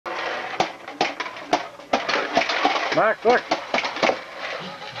Mark, look.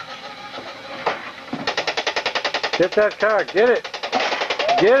 Get that car. Get it.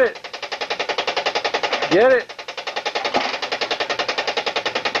 Get it. Get it.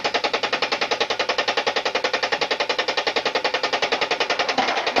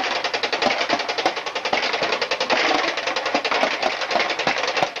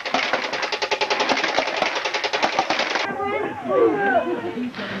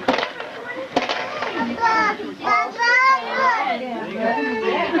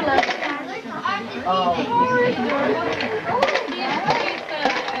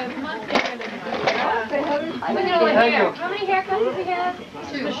 Thank you. How many haircuts does he have?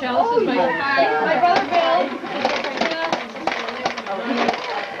 Two. Michelle, this is my brother Bill.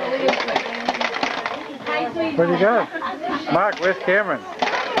 Where'd you go? Mark, where's Cameron?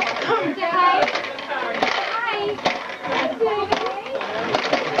 Hi.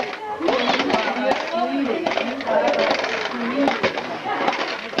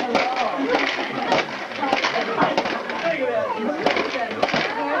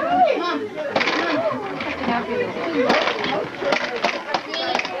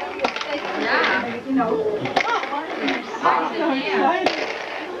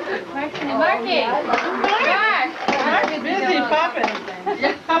 Mark is busy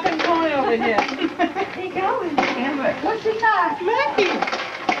popping corn over here. Where you going, Amber? What's he got? Mackie!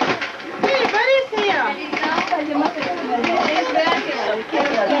 Hey, buddy's here!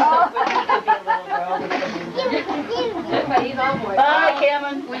 Bye,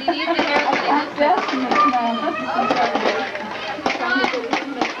 Cameron. When you need the haircut,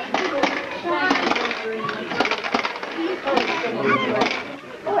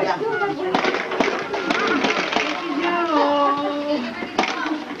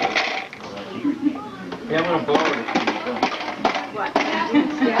 Yeah, I'm gonna blow it. What?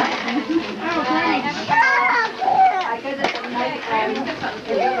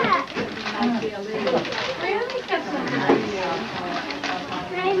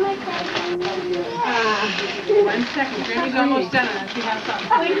 One second, Grammy's almost done and she has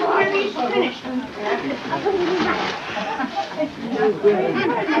something. Wait till Grammy's finished.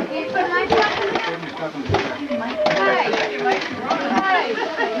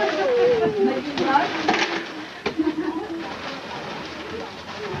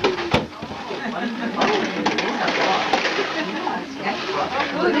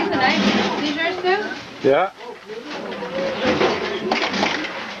 Oh, these are nice. These yours too? Yeah.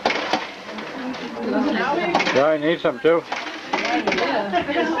 Yeah, I need some too.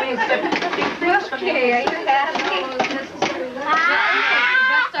 Okay, are you happy?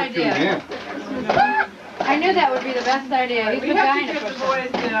 Best idea. I knew that would be the best idea. He's We the have guy to in give the the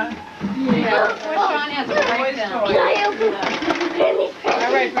boys Sean has a breakdown.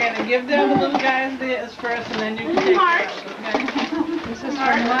 All right, Brandon, give them the little guys theirs first and then you can take Mark. This is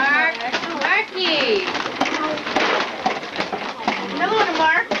for Mark. Marky. Hello to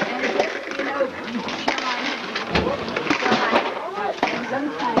Mark.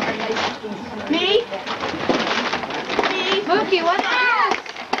 Me? Mookie, what's this?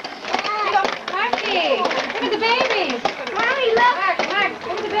 Marky, look at the babies. Mommy, look! Mark,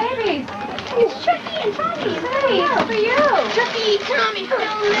 look at the babies. It's Chucky and Tommy. Hey, it's for you. Chucky, Tommy,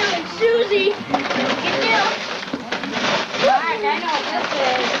 Phil, Lil, and Susie. And Bill. Mark, I know what this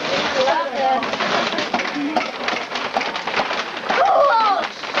is. I love this. Cool!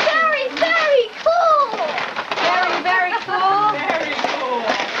 Very, very cool! Very, very cool. Very cool.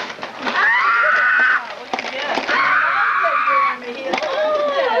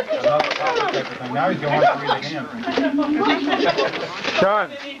 Now he's going to read again.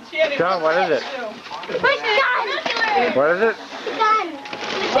 Sean, what is it? My gun! What is it? Gun!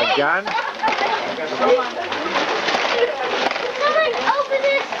 A gun? Someone open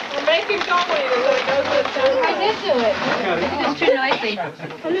this! Make it go later so it goes with the I did do it. It's too noisy.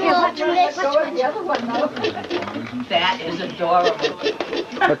 Here, watch this. That is adorable.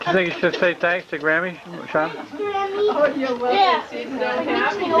 Don't you think you should say thanks to Grammy, Sean? Oh, you're welcome. Yeah. She's so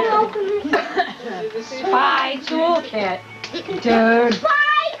happy. Open this. Spy toolkit. Dude.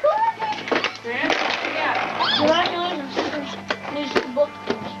 Bye, cool! Yeah. There's the book.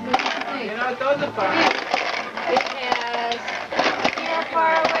 You know, those are fun. It has hear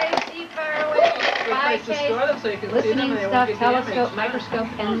far away, see far away, spy Place to case, store them so you can see them listening and they won't stuff, get telescope, damaged. microscope,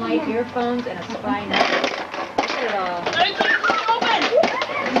 pen light, earphones, and a spy net. Look at it all.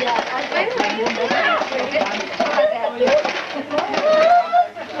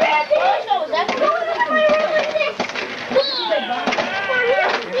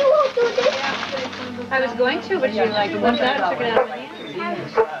 I was going to, but you like looked at it, took it out of my hand.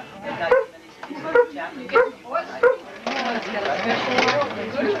 got a special one.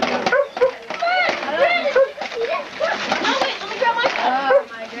 No, wait, let me grab my phone. Oh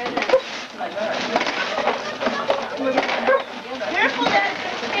my goodness. Careful, Dad,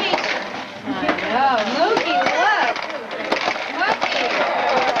 it's gonna taste. Oh, Mookie, look. Mookie.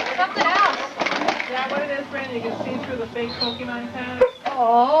 Something else. Is that what it is, Brandon? You can see through the fake Pokemon cards?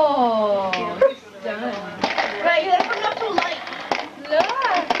 Oh, he's done. Right, you gotta put it up to a light. Look.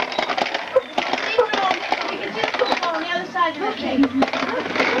 See through them. You can see the Pokemon on the other side of the thing. Come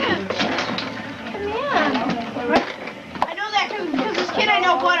here. I know that because this kid I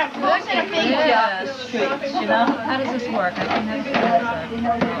know bought a box and a big one. Yeah, streets, you know? How does this work? I think that's it.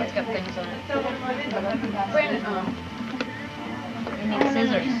 Oh, it's got things on it. Brandon, we need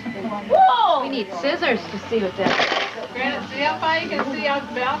scissors. Whoa! We need scissors to see what that is. Brandon, see how far you can see out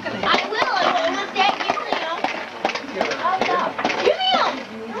the balcony. I will. Unless Dad gives me them. Give me them.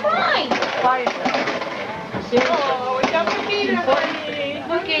 Fine. Oh, we got the Peter, buddy.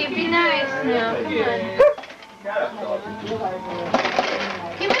 Okay, be nice now. Come on.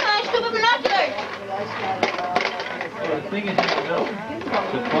 Give me my stupid binoculars. The thing is in the middle. So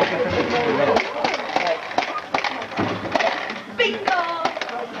focus on the middle. Bingo.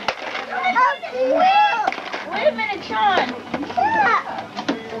 Wait a minute, Sean.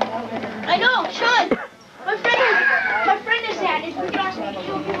 I know, Sean. My friend is at it. We can ask me to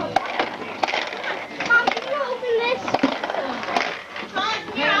show you. Mom, can you open this? Sean,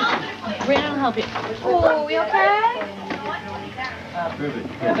 here, I'll open it for you. Brandon will help you. Oh, we okay? Prove it.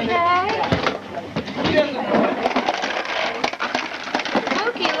 Okay.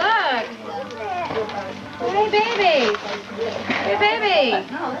 Mookie, look. Hey, baby. Hey, baby.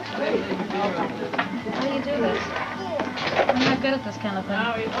 How do you do this? I'm not good at this kind of thing.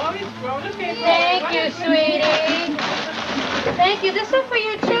 He's thrown the paper. Thank you, sweetie. Thank you. This is for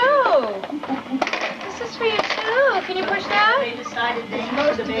you, too. This is for you, too. Can you push that? They decided they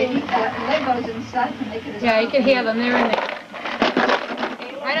Supposed to be Legos inside to make it a Yeah, you can hear them. They're in there.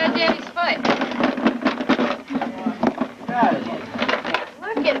 Right on Daddy's foot.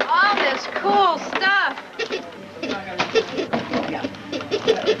 Look at all this cool stuff.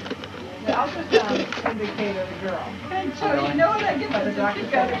 The ultrasound indicator the girl. So you know what I get by the doctor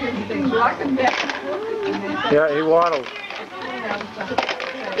got to get things rocking back. Yeah, he waddles.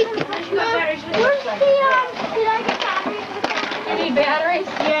 Where's the, did I get batteries? You need batteries?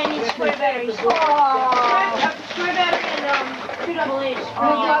 Yeah, I need square batteries. Square battery and 2 AA.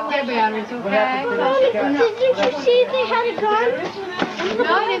 We'll get batteries, okay? Did you see if they had a gun?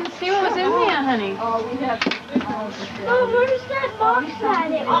 No, I didn't see what was in there, honey. Oh, we have Oh, where does that box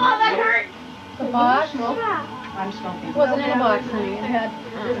at it? Oh, that hurt. The box? Yeah. I'm smoking. It wasn't in a box, honey. It had...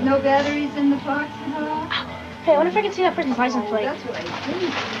 There's no batteries in the box at all? Hey, I wonder if I can see that person's license plate. That's what I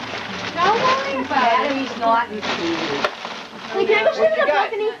think. Don't worry about it. Batteries not included. Hey, can I go sleep in the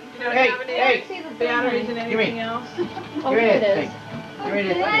balcony? You don't have any batteries and anything else? Oh, here it is. Thank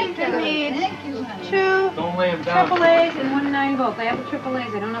you. Thank you, honey. 2 Don't lay him down. triple A's and 1 9-volt. I have a triple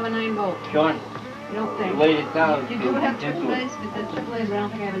A's. I don't have a 9-volt. Sean, I don't you think. laid it down. You do have Into triple it. A's, but the Triple A's, but I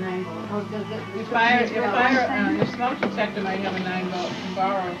don't think I have a 9-volt. Oh, does it? Your smoke detector might have a 9-volt. You can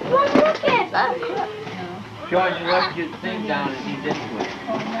borrow. Look, look it. Sean, you left your thing down and he's into it.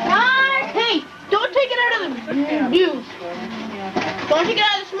 Hey, don't take it out of the news. Don't take it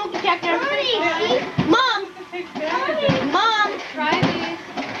out of the smoke detector. Mom. Mom. Try these.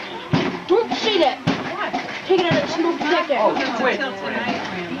 Don't say that. Take it out of the smoke detector. Oh, Until wait. tonight,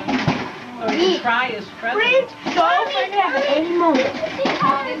 Brandon. So you can try his present. Friend, don't take it out at any moment. These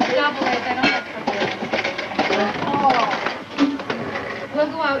double A's. I don't have triple A's. We'll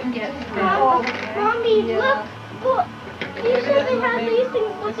go out and get Mommy, look. Look. You said they had these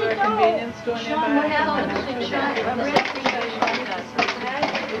things, but Is they there a don't. convenience store nearby?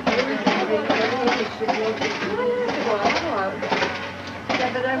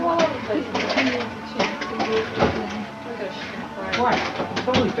 What?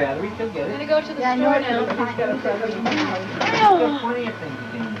 Totally battery, he'll get I'm it. gonna go to the Yeah, I know store it's now. got a present in the house. There's plenty of things you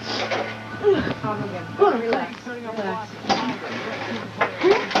can use. Relax.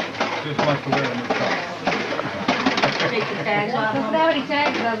 Just wants to wear them in the car. Take the tags off. Doesn't have any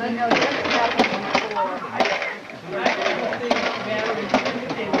tags, does it? No, that's happening before.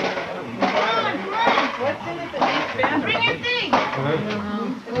 What's in it that needs batteries? Bring your thing.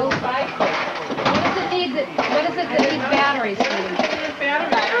 What is it that needs batteries, sweetie? I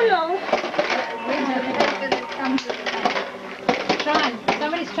don't know. Sean,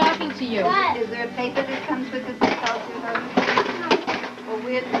 somebody's talking to you. What? Is there a paper that comes with it that tells you how to... Well,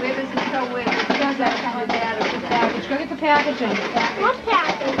 where does it show where it does that kind of battery? Package. Go get the packaging. What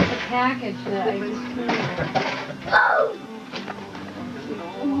package? The package that I... Oh!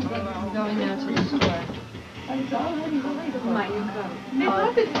 I'm going now to the store. My new coat. Hey,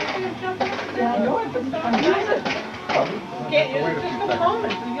 Puppy, did you jump up? Yeah, I know it, but stop using it. Can't use it just for the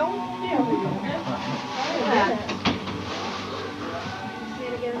moment. So you'll be able to use it. Yeah. See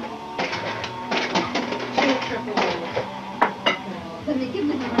it again. Then they give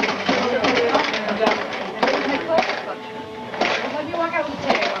me the money. Let me walk out with the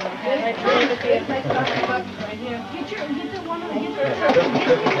tag on, okay? Right here. Get the one on the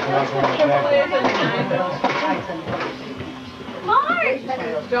Mark!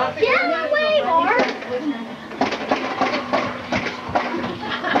 Get away, Mark! I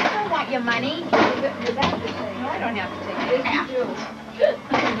don't want your money. No, I don't have to take it. Yes, you do.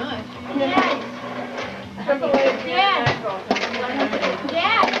 Very much. Yes.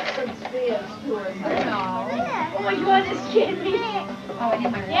 Yes. Yes. No. Oh my God, this kid me. Oh, I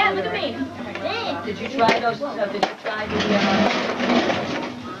need my Yeah, look at me. Did you try those, did you try the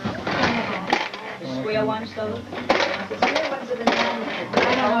square ones, though? I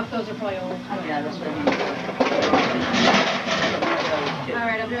don't know if those are probably old. Yeah, that's right. All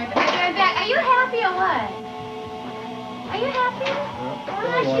right, I'll be right I'll be back. right back. Are you happy or what? Are you happy?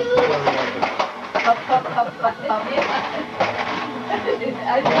 Up, up, up, up, up.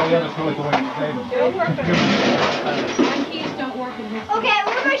 My keys don't work in here. Okay,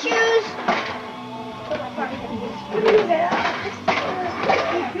 where are my shoes?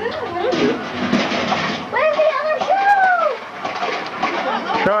 Where's the other shoe?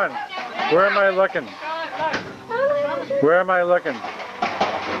 Sean, where am I looking? Where am I looking?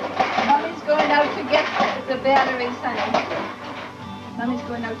 Mommy's going out to get the batteries, honey. Mommy's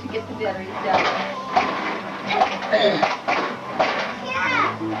going out to get the batteries down.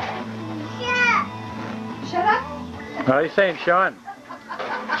 Yeah. Yeah. Shut up. How are you saying, Sean?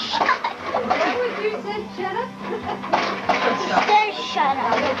 What would you say? Shut up. Say shut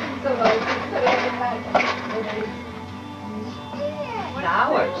up.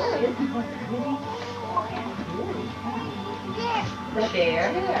 Flowers. The chair.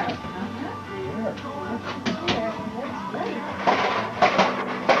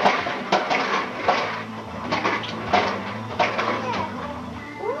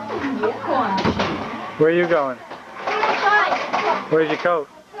 Where are you going? Outside. Where's your coat?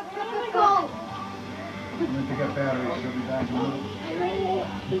 Go.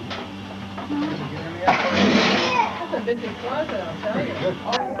 That's a busy closet, I'll tell you.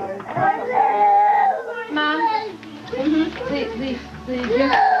 Mom?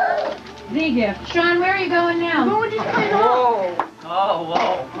 The gift. Sean, where are you going now? Who would you play home? Whoa. Oh,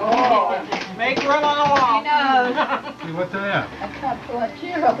 whoa. Make room on the wall. What's there? I can't pull a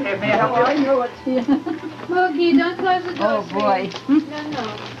chair up. Here, may I help Oh, I know what's here. Mookie, don't close the door. Oh, boy.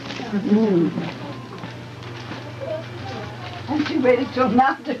 And she waited till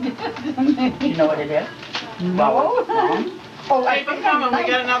now to give it to me. You know what it is? No. Oh, I Keep think them coming, we I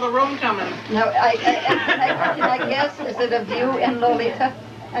got another room coming. No, I guess, is it of you and Lolita?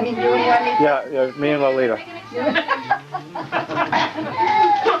 I mean, you and Juanita? Yeah, me and Lolita. I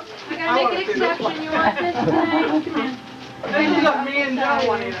gotta make an exception. You want this tonight? Come on. This is of me and Joe,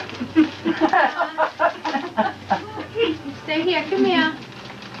 Juanita. Stay here. Come here.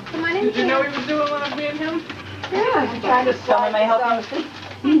 Come on in Did you know here. he was doing one of me and him? I'm trying to Someone may help you?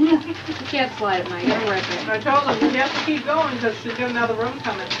 You can't slide it, Mike. It'll work it. I told him, we have to keep going because she's got another room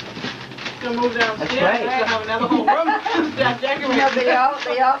coming. She's gonna move downstairs, she's That's right. gonna have another whole room. You know,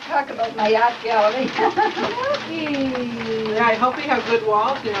 they all talk about my art gallery. Yeah, I hope you have good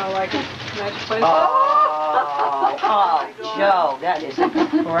walls, you know, like a nice place. Oh, Joe, that is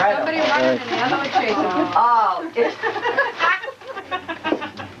Somebody incredible. running and the other one chasing. Oh,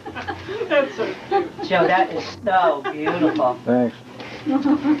 That's so cute. Joe, that is so beautiful. Thanks.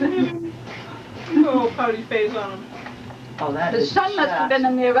 Oh, pouty face on him. Oh, that The is sun must have been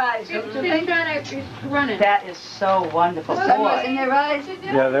in their eyes, don't you They're think? trying to running. That is so wonderful. The sun was Boy, in their eyes?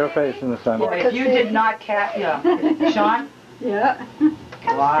 Yeah, they were facing the sun. boy, if you did not yeah. Sean? Yeah.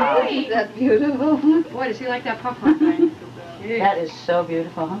 Wow. Isn't that beautiful? Boy, does he like that popcorn thing? That is so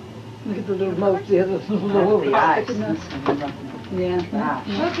beautiful, huh? Look at the little mouth there, the Oh, little the eyes. Yeah. Wow.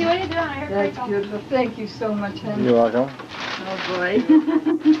 Mookie, what are you doing? I heard That's Frank beautiful. Thank you so much, honey. You're welcome. Oh, boy.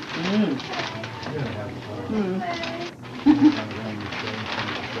 Mm.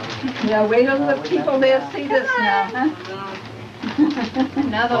 Yeah, wait till the people there see this now, huh?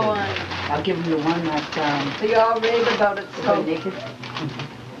 Another one. I'll give you one that, They all rave about it, so so naked.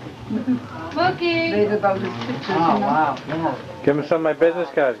 Mookie. rave about his pictures, Oh, you know. wow, yeah. Give me some of my business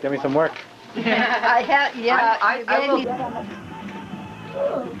cards. Give me some work. I had, yeah, I you will- gave me-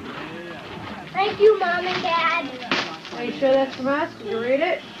 Thank you, Mom and Dad. Are you sure that's from us? Can you read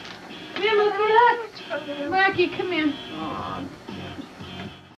it? Come here, Mookie, look. Mookie, come here.